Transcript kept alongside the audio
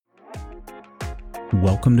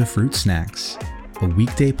Welcome to Fruit Snacks, a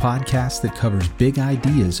weekday podcast that covers big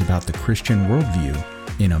ideas about the Christian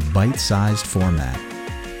worldview in a bite-sized format.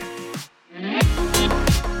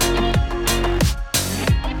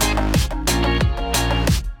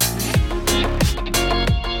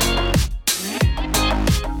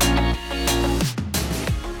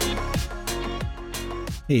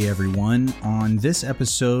 Hey everyone, on this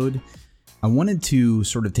episode, I wanted to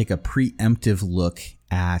sort of take a preemptive look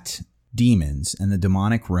at demons and the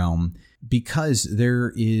demonic realm because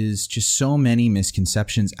there is just so many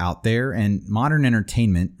misconceptions out there, and modern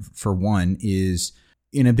entertainment, for one, is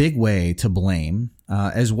in a big way to blame,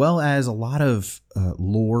 as well as a lot of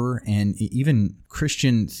lore and even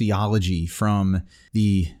Christian theology from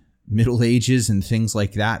the Middle Ages and things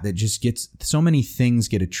like that just gets so many things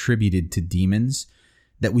get attributed to demons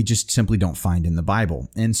that we just simply don't find in the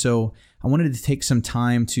Bible. And so I wanted to take some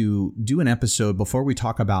time to do an episode before we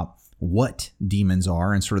talk about what demons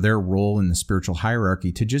are and sort of their role in the spiritual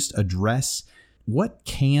hierarchy, to just address what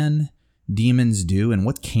can demons do and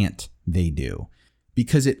what can't they do.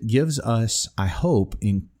 Because it gives us, I hope,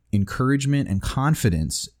 encouragement and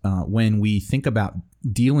confidence when we think about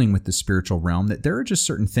dealing with the spiritual realm, that there are just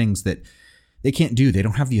certain things that they can't do. They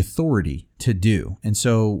don't have the authority to do. And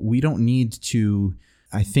so we don't need to,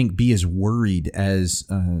 I think, be as worried as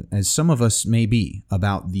some of us may be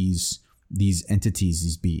about these entities,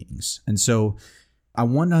 these beings. And so I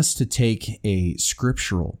want us to take a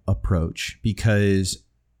scriptural approach, because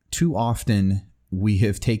too often we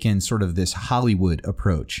have taken sort of this Hollywood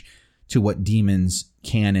approach to what demons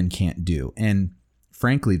can and can't do. And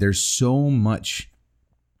frankly, there's so much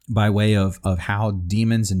by way of how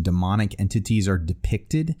demons and demonic entities are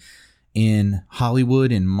depicted in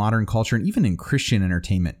Hollywood, in modern culture, and even in Christian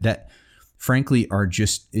entertainment that frankly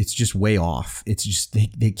it's just way off. It's just,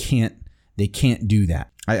 they can't do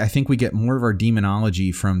that. I think we get more of our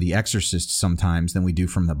demonology from The Exorcist sometimes than we do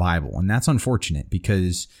from the Bible. And that's unfortunate,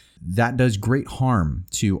 because that does great harm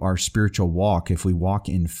to our spiritual walk if we walk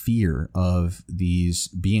in fear of these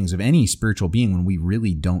beings, of any spiritual being, when we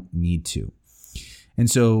really don't need to. And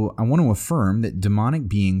so I want to affirm that demonic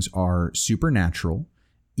beings are supernatural,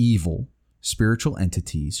 evil, spiritual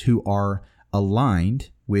entities who are aligned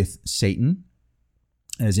with Satan,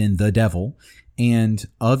 as in the devil, and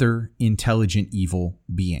other intelligent evil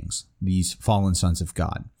beings, these fallen sons of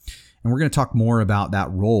God. And we're going to talk more about that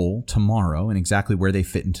role tomorrow and exactly where they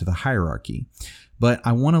fit into the hierarchy. But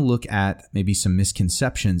I want to look at maybe some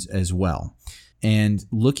misconceptions as well. And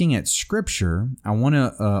looking at scripture, I want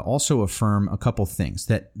to also affirm a couple things: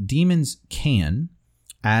 that demons can,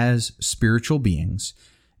 as spiritual beings,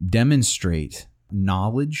 demonstrate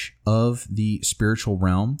knowledge of the spiritual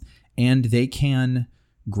realm, and they can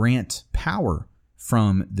grant power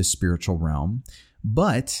from the spiritual realm,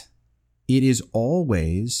 but it is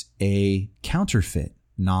always a counterfeit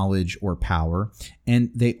knowledge or power,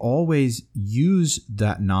 and they always use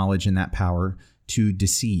that knowledge and that power to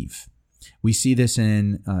deceive. We see this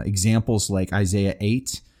in examples like Isaiah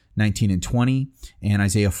 8:19 and 20, and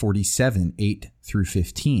Isaiah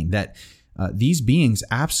 47:8-15, that these beings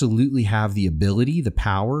absolutely have the ability, the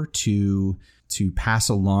power to pass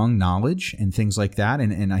along knowledge and things like that.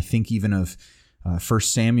 And I think even of 1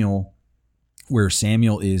 Samuel, where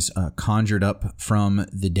Samuel is conjured up from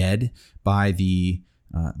the dead by the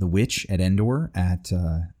witch at Endor at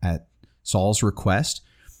Saul's request.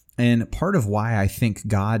 And part of why I think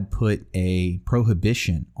God put a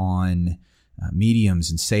prohibition on mediums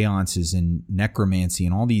and seances and necromancy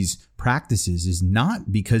and all these practices is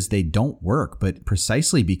not because they don't work, but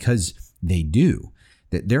precisely because they do.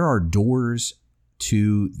 That there are doors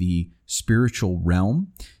to the spiritual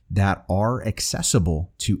realm that are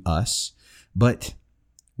accessible to us, but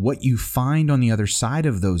what you find on the other side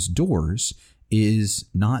of those doors is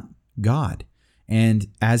not God. And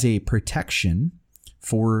as a protection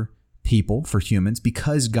for people, for humans,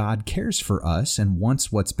 because God cares for us and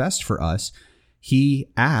wants what's best for us, He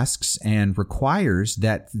asks and requires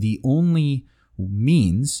that the only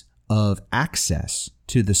means of access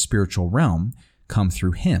to the spiritual realm come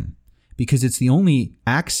through Him, because it's the only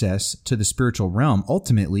access to the spiritual realm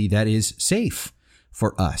ultimately that is safe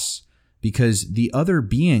for us, because the other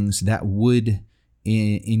beings that would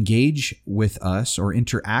engage with us or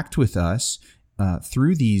interact with us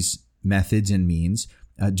through these methods and means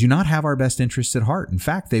do not have our best interests at heart. In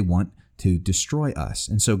fact, they want to destroy us.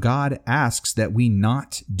 And so God asks that we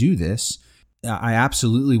not do this. I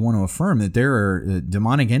absolutely want to affirm that there are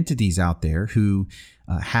demonic entities out there who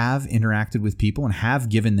have interacted with people and have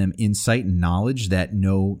given them insight and knowledge that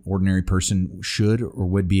no ordinary person should or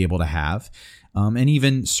would be able to have, and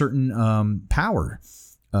even certain power.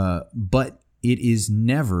 But it is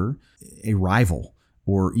never a rival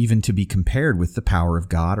or even to be compared with the power of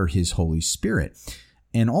God or his Holy Spirit.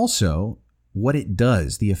 And also, what it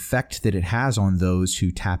does, the effect that it has on those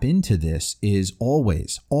who tap into this is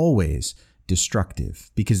always, always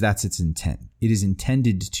destructive, because that's its intent. It is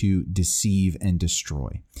intended to deceive and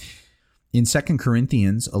destroy. In 2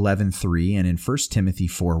 Corinthians 11:3 and in 1 Timothy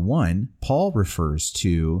 4:1, Paul refers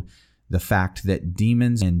to the fact that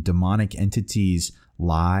demons and demonic entities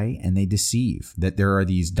lie and they deceive, that there are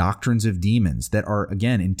these doctrines of demons that are,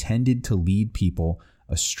 again, intended to lead people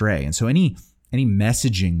astray. And so any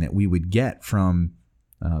messaging that we would get from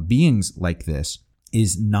beings like this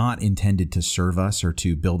is not intended to serve us or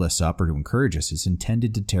to build us up or to encourage us. It's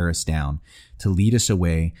intended to tear us down, to lead us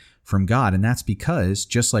away from God. And that's because,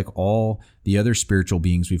 just like all the other spiritual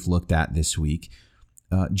beings we've looked at this week,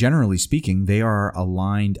 generally speaking, they are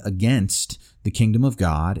aligned against the kingdom of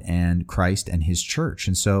God and Christ and his church.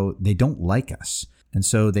 And so they don't like us. And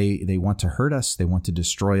so they want to hurt us. They want to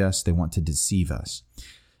destroy us. They want to deceive us.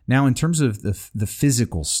 Now, in terms of the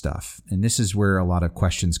physical stuff, and this is where a lot of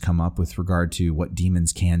questions come up with regard to what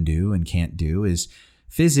demons can do and can't do, is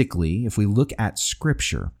physically, if we look at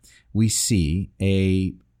Scripture, we see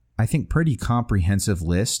I think, pretty comprehensive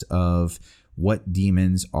list of what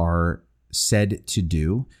demons are said to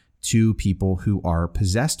do to people who are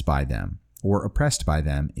possessed by them or oppressed by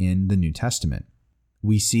them in the New Testament.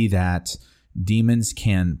 We see that demons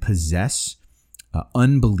can possess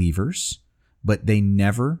unbelievers, but they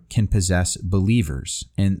never can possess believers.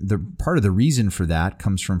 And the part of the reason for that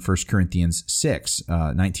comes from 1 Corinthians 6,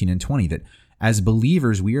 19 and 20, that as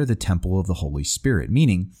believers, we are the temple of the Holy Spirit,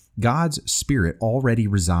 meaning God's Spirit already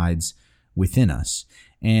resides within us.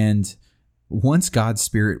 And once God's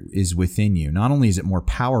Spirit is within you, not only is it more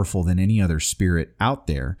powerful than any other spirit out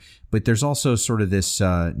there, but there's also sort of this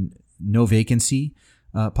no vacancy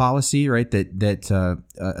policy, right? That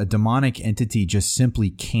a demonic entity just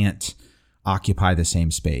simply can't occupy the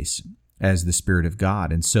same space as the Spirit of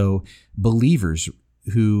God. And so believers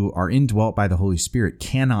who are indwelt by the Holy Spirit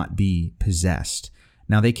cannot be possessed.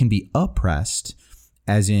 Now, they can be oppressed,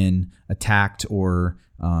 as in attacked or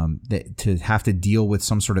to have to deal with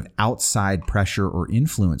some sort of outside pressure or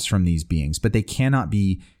influence from these beings, but they cannot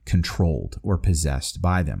be controlled or possessed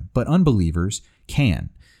by them. But unbelievers can.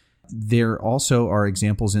 There also are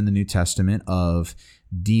examples in the New Testament of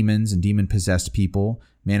demons and demon-possessed people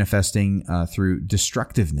manifesting through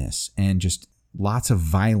destructiveness and just lots of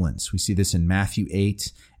violence. We see this in Matthew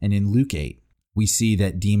 8 and in Luke 8. We see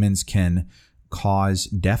that demons can cause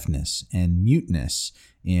deafness and muteness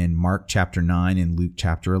in Mark chapter 9 and Luke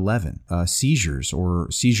chapter 11. Seizures or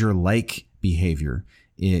seizure-like behavior,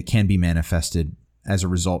 it can be manifested as a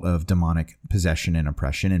result of demonic possession and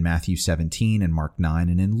oppression in Matthew 17 and Mark 9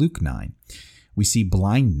 and in Luke 9. We see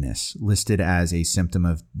blindness listed as a symptom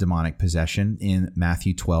of demonic possession in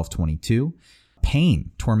Matthew 12:22.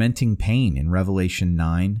 Pain, tormenting pain in Revelation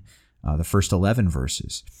 9, the first 11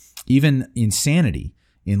 verses. Even insanity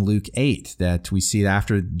in Luke 8, that we see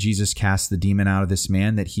after Jesus casts the demon out of this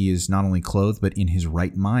man, that he is not only clothed, but in his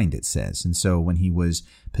right mind, it says. And so when he was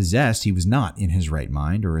possessed, he was not in his right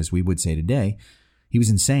mind, or as we would say today, he was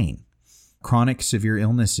insane. Chronic severe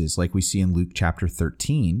illnesses, like we see in Luke chapter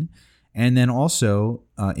 13. And then also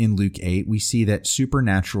in Luke 8, we see that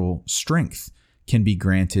supernatural strength can be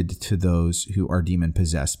granted to those who are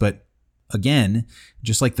demon-possessed. But again,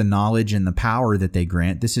 just like the knowledge and the power that they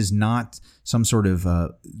grant, this is not some sort of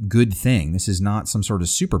good thing. This is not some sort of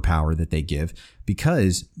superpower that they give,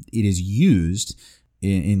 because it is used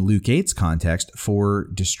in Luke 8's context for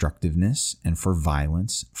destructiveness and for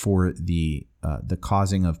violence, for the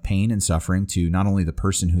causing of pain and suffering to not only the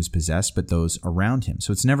person who's possessed, but those around him.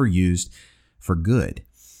 So it's never used for good.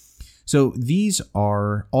 So these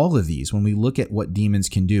are, all of these, when we look at what demons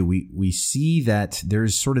can do, we see that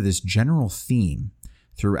there's sort of this general theme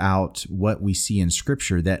throughout what we see in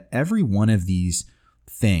Scripture, that every one of these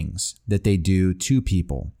things that they do to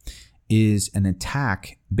people is an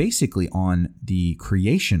attack basically on the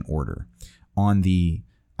creation order, on the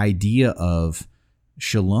idea of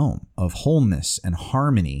shalom, of wholeness and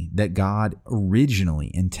harmony that God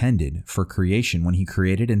originally intended for creation when he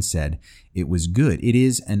created and said it was good. It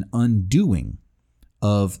is an undoing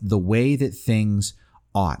of the way that things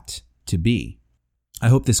ought to be. I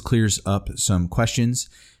hope this clears up some questions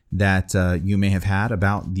that you may have had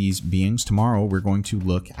about these beings. Tomorrow, we're going to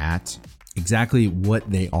look at exactly what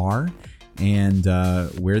they are and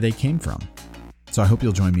where they came from. So I hope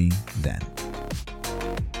you'll join me then.